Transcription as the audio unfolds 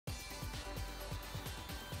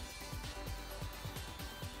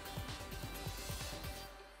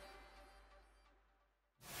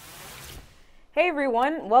Hey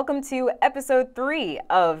everyone, welcome to episode 3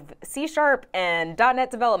 of C# and .NET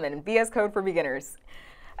development in VS Code for beginners.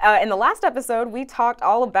 In the last episode, we talked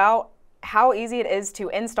all about how easy it is to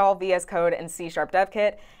install VS Code and C# Dev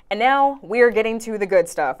Kit, and now we're getting to the good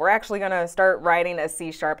stuff. We're actually going to start writing a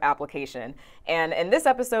C# application. And in this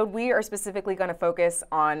episode, we are specifically going to focus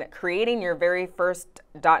on creating your very first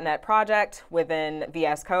 .NET project within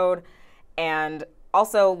VS Code, and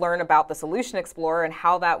also learn about the Solution Explorer and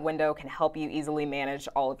how that window can help you easily manage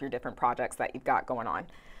all of your different projects that you've got going on.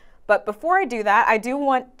 But before I do that, I do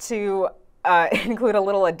want to include a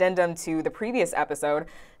little addendum to the previous episode.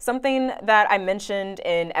 Something that I mentioned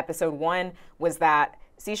in episode 1 was that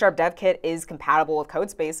C# Dev Kit is compatible with code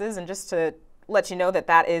spaces, and just to let you know that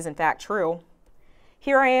that is in fact true,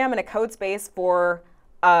 here I am in a code space for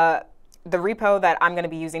the repo that I'm going to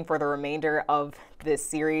be using for the remainder of this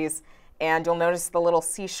series. And you'll notice the little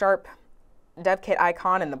C# Dev Kit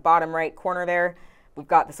icon in the bottom right corner there. We've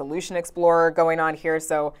got the Solution Explorer going on here,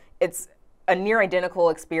 so it's a near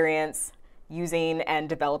identical experience using and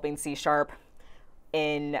developing C#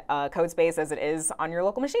 in CodeSpace as it is on your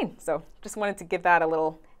local machine. So just wanted to give that a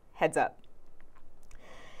little heads up.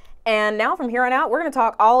 And now from here on out, we're going to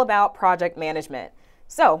talk all about project management.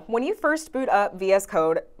 So when you first boot up VS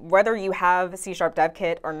Code, whether you have C# Dev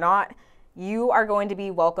Kit or not, you are going to be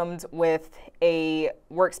welcomed with a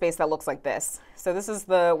workspace that looks like this. So this is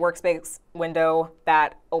the workspace window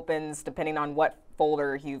that opens depending on what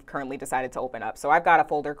folder you've currently decided to open up. So I've got a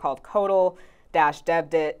folder called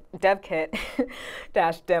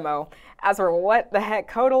codal-devkit-demo. As for what the heck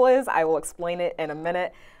codal is, I will explain it in a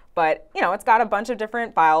minute. But you know, it's got a bunch of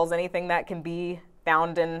different files. Anything that can be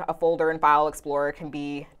found in a folder in File Explorer can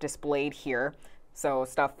be displayed here. So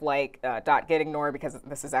stuff like .gitignore, because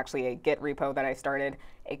this is actually a Git repo that I started,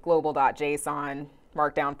 a global.json,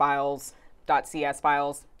 markdown files, .cs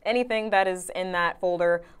files, anything that is in that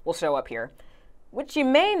folder will show up here, which you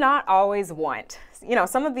may not always want. You know,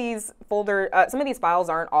 some of these files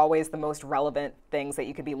aren't always the most relevant things that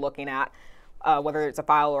you could be looking at, whether it's a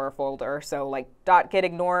file or a folder. So like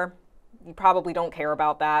 .gitignore, you probably don't care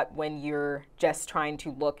about that when you're just trying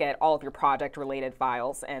to look at all of your project-related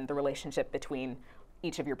files and the relationship between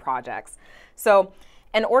each of your projects. So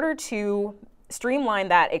in order to streamline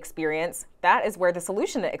that experience, that is where the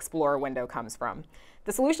Solution Explorer window comes from.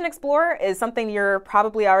 The Solution Explorer is something you're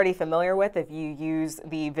probably already familiar with if you use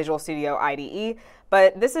the Visual Studio IDE,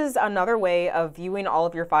 but this is another way of viewing all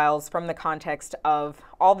of your files from the context of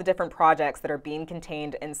all the different projects that are being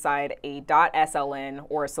contained inside a .sln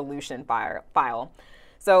or a solution file.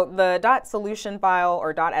 So the .solution file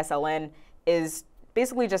or .sln is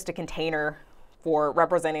basically just a container for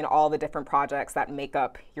representing all the different projects that make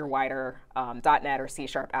up your wider .NET or C#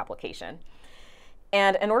 application.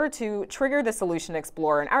 And in order to trigger the Solution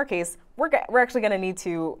Explorer, in our case, we're actually going to need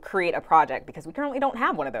to create a project because we currently don't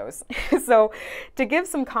have one of those. So to give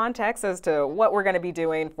some context as to what we're going to be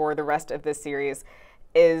doing for the rest of this series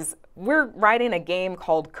is we're writing a game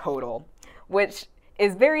called Codal, which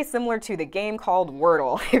is very similar to the game called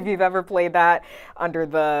Wordle, if you've ever played that under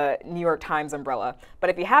the New York Times umbrella. But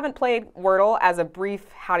if you haven't played Wordle, as a brief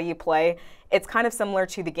how do you play, it's kind of similar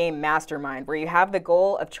to the game Mastermind, where you have the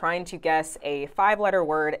goal of trying to guess a 5-letter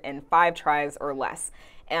word in 5 tries or less.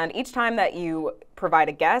 And each time that you provide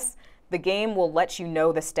a guess, the game will let you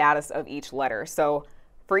know the status of each letter. So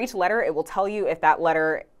for each letter, it will tell you if that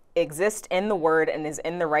letter exists in the word and is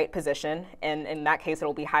in the right position. And in that case, it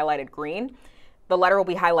will be highlighted green. The letter will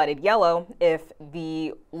be highlighted yellow if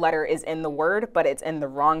the letter is in the word, but it's in the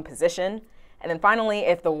wrong position. And then finally,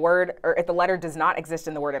 if the letter does not exist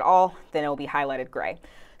in the word at all, then it will be highlighted gray.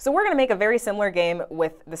 So we're going to make a very similar game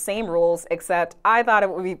with the same rules, except I thought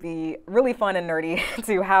it would be really fun and nerdy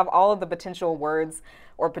to have all of the potential words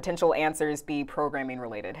or potential answers be programming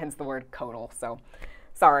related, hence the word codal. So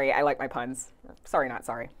sorry, I like my puns. Sorry, not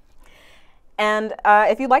sorry. And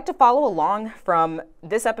if you'd like to follow along from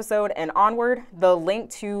this episode and onward, the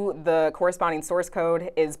link to the corresponding source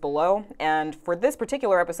code is below. And for this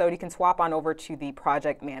particular episode, you can swap on over to the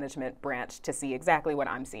project management branch to see exactly what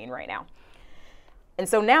I'm seeing right now. And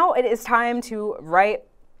so now it is time to add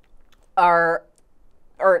our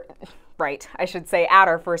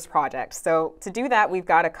first project. So to do that, we've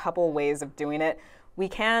got a couple ways of doing it. We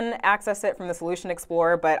can access it from the Solution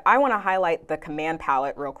Explorer, but I want to highlight the command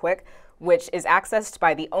palette real quick, which is accessed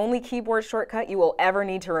by the only keyboard shortcut you will ever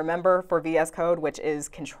need to remember for VS Code, which is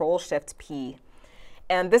Control-Shift-P.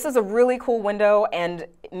 And this is a really cool window, and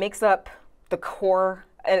it makes up the core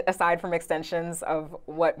aside from extensions of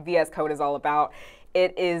what VS Code is all about,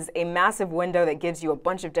 it is a massive window that gives you a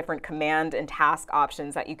bunch of different command and task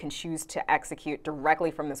options that you can choose to execute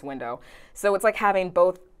directly from this window. So it's like having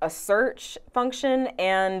both a search function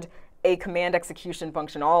and a command execution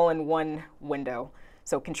function all in one window.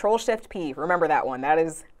 So Control-Shift-P, remember that one. That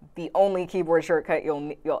is the only keyboard shortcut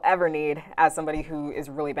you'll ever need as somebody who is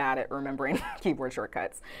really bad at remembering keyboard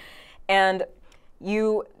shortcuts. And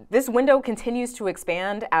this window continues to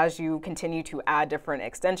expand as you continue to add different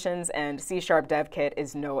extensions, and C# Dev Kit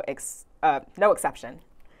is no exception.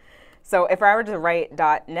 So if I were to write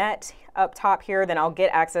 .net up top here, then I'll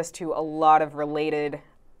get access to a lot of related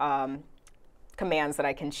commands that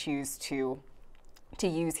I can choose to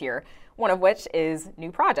use here, one of which is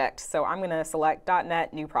New Project. So I'm going to select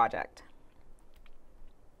 .net New Project.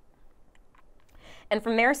 And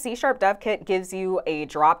from there, C# Dev Kit gives you a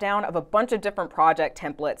drop-down of a bunch of different project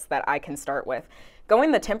templates that I can start with.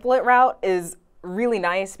 Going the template route is really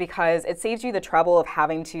nice because it saves you the trouble of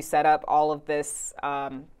having to set up all of this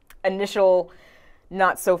initial,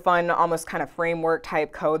 not so fun, almost kind of framework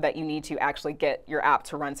type code that you need to actually get your app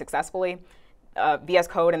to run successfully. VS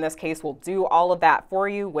Code in this case will do all of that for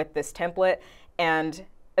you with this template. And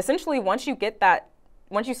essentially, once you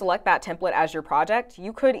select that template as your project,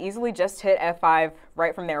 you could easily just hit F5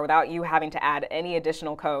 right from there without you having to add any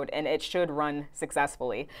additional code, and it should run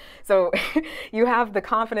successfully. So you have the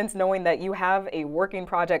confidence knowing that you have a working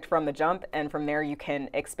project from the jump, and from there you can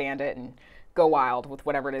expand it and go wild with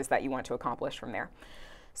whatever it is that you want to accomplish from there.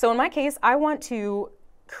 So in my case, I want to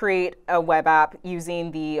create a web app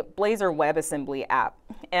using the Blazor WebAssembly app.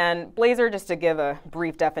 And Blazor, just to give a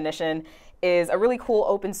brief definition, is a really cool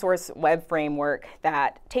open source web framework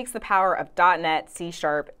that takes the power of .NET, C#,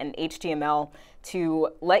 and HTML to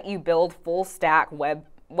let you build full stack web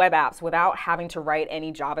apps without having to write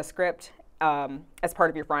any JavaScript as part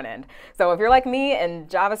of your front end. So if you're like me and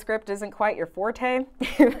JavaScript isn't quite your forte,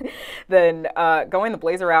 then going the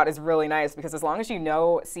Blazor route is really nice, because as long as you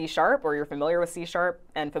know C# or you're familiar with C#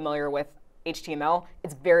 and familiar with HTML,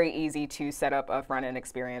 it's very easy to set up a front end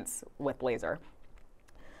experience with Blazor.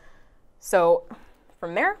 So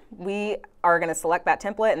from there, we are going to select that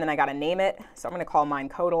template, and then I got to name it. So I'm going to call mine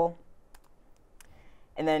Codal.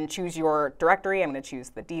 And then choose your directory. I'm going to choose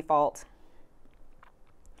the default.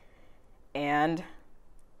 And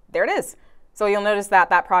there it is. So you'll notice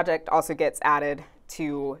that that project also gets added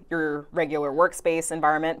to your regular Workspace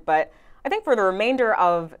environment. But I think for the remainder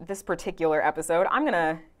of this particular episode, I'm going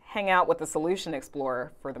to hang out with the Solution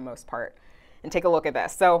Explorer for the most part and take a look at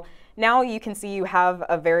this. So now you can see you have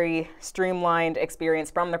a very streamlined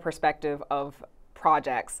experience from the perspective of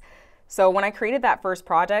projects. So when I created that first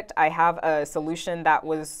project, I have a solution that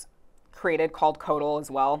was created called Codal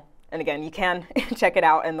as well. And again, you can check it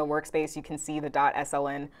out in the Workspace. You can see the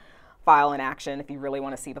 .sln file in action if you really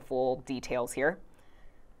want to see the full details here.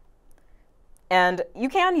 And you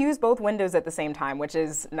can use both windows at the same time, which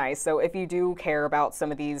is nice. So if you do care about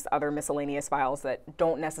some of these other miscellaneous files that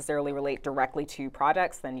don't necessarily relate directly to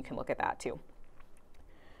projects, then you can look at that too.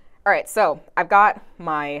 All right, so I've got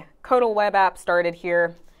my Codal web app started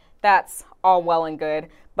here. That's all well and good.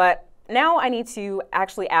 But now I need to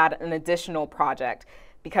actually add an additional project,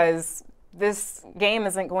 because this game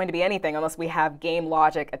isn't going to be anything unless we have game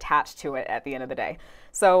logic attached to it at the end of the day.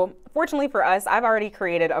 So fortunately for us, I've already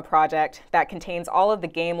created a project that contains all of the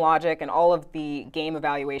game logic and all of the game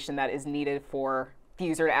evaluation that is needed for the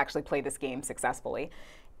user to actually play this game successfully.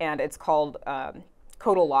 And it's called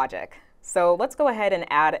Codal Logic. So let's go ahead and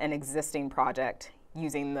add an existing project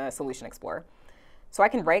using the Solution Explorer. So I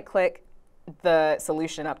can right-click the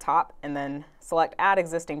solution up top and then select Add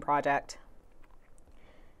Existing Project.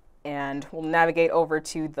 And we'll navigate over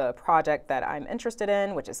to the project that I'm interested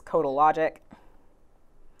in, which is Codal Logic.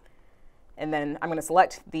 And then I'm going to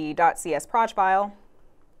select the .csproj file.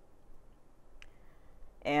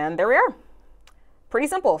 And there we are. Pretty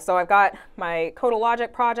simple. So I've got my Codal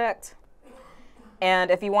Logic project.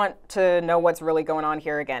 And if you want to know what's really going on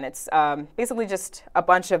here, again, it's basically just a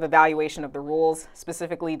bunch of evaluation of the rules.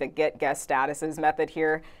 Specifically, the getGuessStatuses method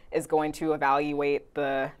here is going to evaluate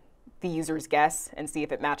the user's guess and see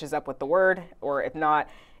if it matches up with the word, or if not,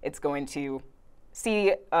 it's going to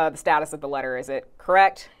see the status of the letter. Is it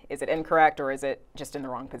correct? Is it incorrect? Or is it just in the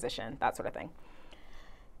wrong position? That sort of thing.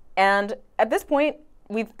 And at this point,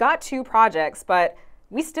 we've got two projects, but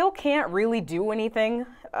we still can't really do anything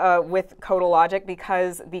with Codal Logic,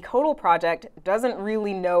 because the Codal project doesn't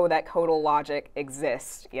really know that Codal Logic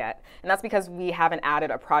exists yet. And that's because we haven't added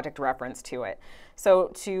a project reference to it. So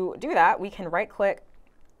to do that, we can right-click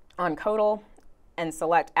on Codal and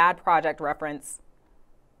select Add Project Reference.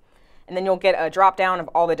 And then you'll get a drop down of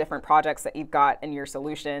all the different projects that you've got in your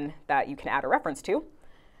solution that you can add a reference to.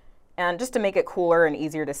 And just to make it cooler and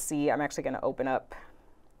easier to see, I'm actually going to open up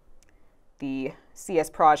the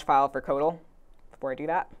csproj file for Codal before I do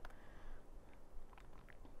that.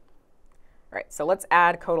 All right, so let's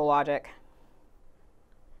add Codal logic.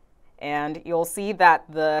 And you'll see that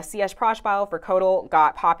the csproj file for Codal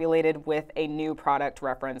got populated with a new product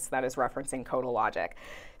reference that is referencing Codal logic.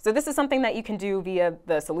 So this is something that you can do via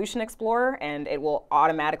the Solution Explorer, and it will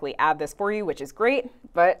automatically add this for you, which is great.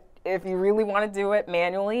 But if you really want to do it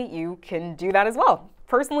manually, you can do that as well.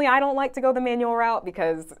 Personally, I don't like to go the manual route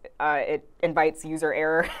because it invites user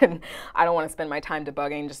error, and I don't want to spend my time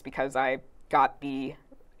debugging just because I got the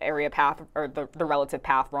area path or the relative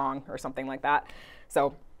path wrong or something like that.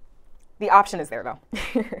 So the option is there, though.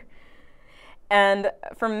 And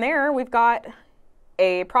from there, we've got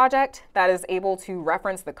a project that is able to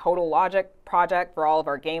reference the Codal logic project for all of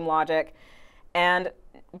our game logic. And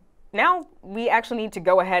now we actually need to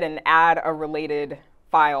go ahead and add a related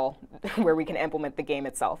file where we can implement the game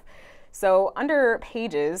itself. So under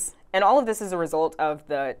Pages, and all of this is a result of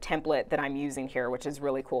the template that I'm using here, which is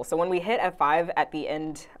really cool. So when we hit F5 at the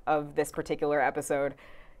end of this particular episode,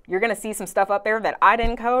 you're going to see some stuff up there that I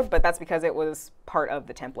didn't code, but that's because it was part of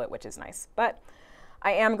the template, which is nice. But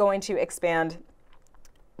I am going to expand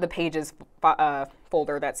the Pages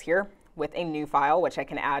folder that's here with a new file, which I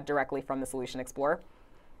can add directly from the Solution Explorer.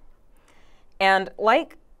 And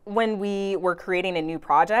like when we were creating a new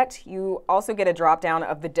project, you also get a drop-down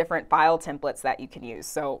of the different file templates that you can use.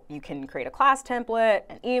 So you can create a class template,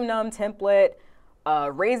 an enum template,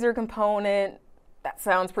 a Razor component. That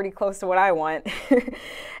sounds pretty close to what I want,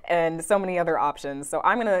 and so many other options. So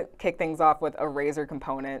I'm going to kick things off with a Razor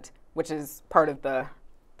component, which is part of the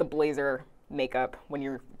Blazor makeup when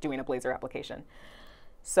you're doing a Blazor application.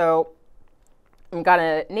 So I'm going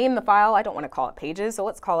to name the file. I don't want to call it Pages, so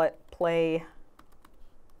let's call it Play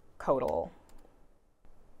Codal. All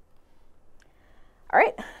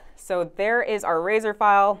right, so there is our Razor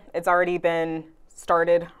file. It's already been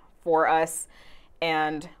started for us,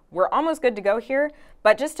 and we're almost good to go here.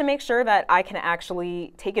 But just to make sure that I can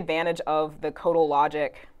actually take advantage of the Codal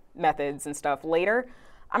logic methods and stuff later,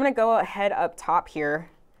 I'm going to go ahead up top here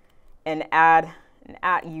and add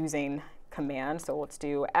an @using command. So let's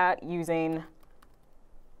do @using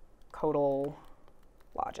Codal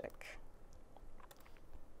logic.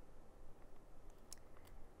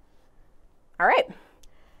 All right.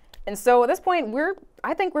 And so at this point,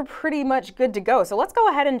 I think we're pretty much good to go. So let's go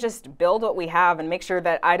ahead and just build what we have and make sure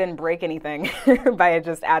that I didn't break anything by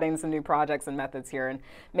just adding some new projects and methods here and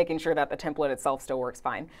making sure that the template itself still works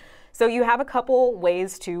fine. So you have a couple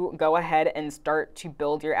ways to go ahead and start to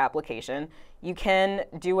build your application. You can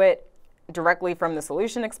do it directly from the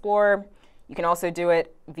Solution Explorer. You can also do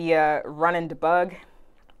it via run and debug.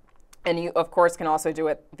 And you, of course, can also do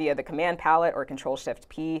it via the command palette or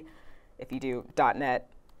Control-Shift-P if you do .NET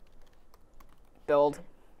build.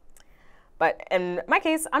 But in my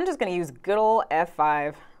case, I'm just going to use good old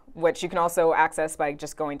F5, which you can also access by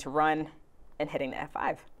just going to Run and hitting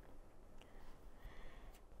F5.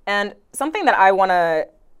 And something that I want to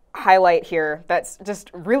highlight here that's just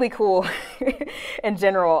really cool in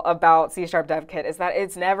general about C# Dev Kit is that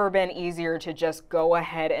it's never been easier to just go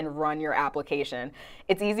ahead and run your application.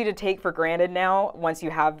 It's easy to take for granted now once you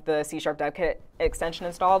have the C# Dev Kit extension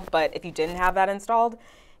installed, but if you didn't have that installed,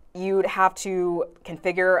 you'd have to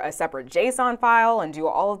configure a separate JSON file and do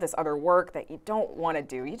all of this other work that you don't want to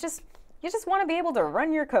do. You just want to be able to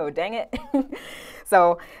run your code, dang it.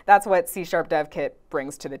 So that's what C# Dev Kit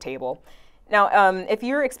brings to the table. Now, if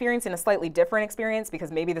you're experiencing a slightly different experience,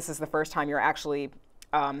 because maybe this is the first time you're actually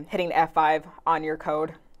hitting F5 on your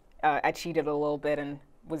code, I cheated a little bit and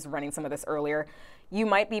was running some of this earlier, you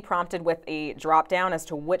might be prompted with a drop-down as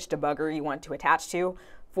to which debugger you want to attach to.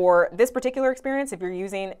 For this particular experience, if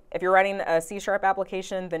you're writing a C#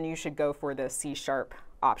 application, then you should go for the C#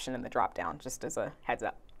 option in the drop-down, just as a heads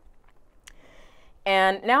up.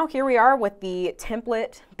 And now here we are with the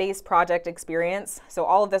template-based project experience. So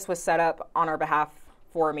all of this was set up on our behalf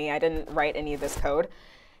for me. I didn't write any of this code.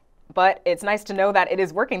 But it's nice to know that it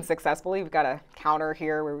is working successfully. We've got a counter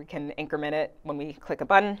here where we can increment it when we click a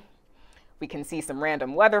button. We can see some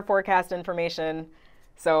random weather forecast information.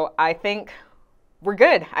 So I think we're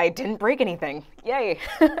good. I didn't break anything. Yay.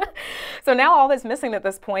 So now all that's missing at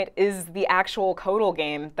this point is the actual Codal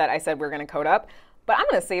game that I said we're going to code up. But I'm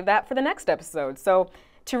going to save that for the next episode. So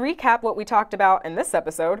to recap what we talked about in this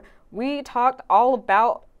episode, we talked all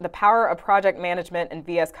about the power of project management in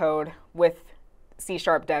VS Code with C#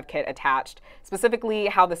 Dev Kit attached, specifically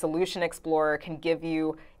how the Solution Explorer can give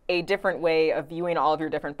you a different way of viewing all of your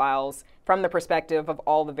different files from the perspective of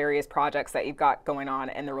all the various projects that you've got going on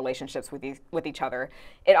and the relationships with each other.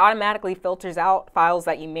 It automatically filters out files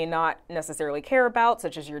that you may not necessarily care about,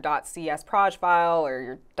 such as your .cs proj file or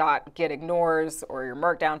your .gitignores or your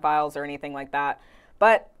markdown files or anything like that.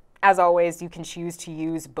 But as always, you can choose to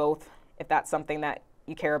use both if that's something that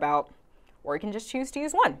you care about, or you can just choose to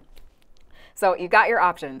use one. So you've got your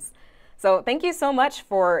options. So thank you so much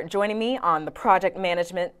for joining me on the project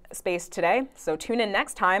management space today. So tune in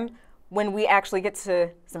next time when we actually get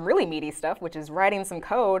to some really meaty stuff, which is writing some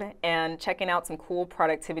code and checking out some cool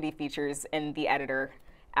productivity features in the editor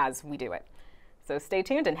as we do it. So stay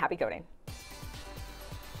tuned and happy coding.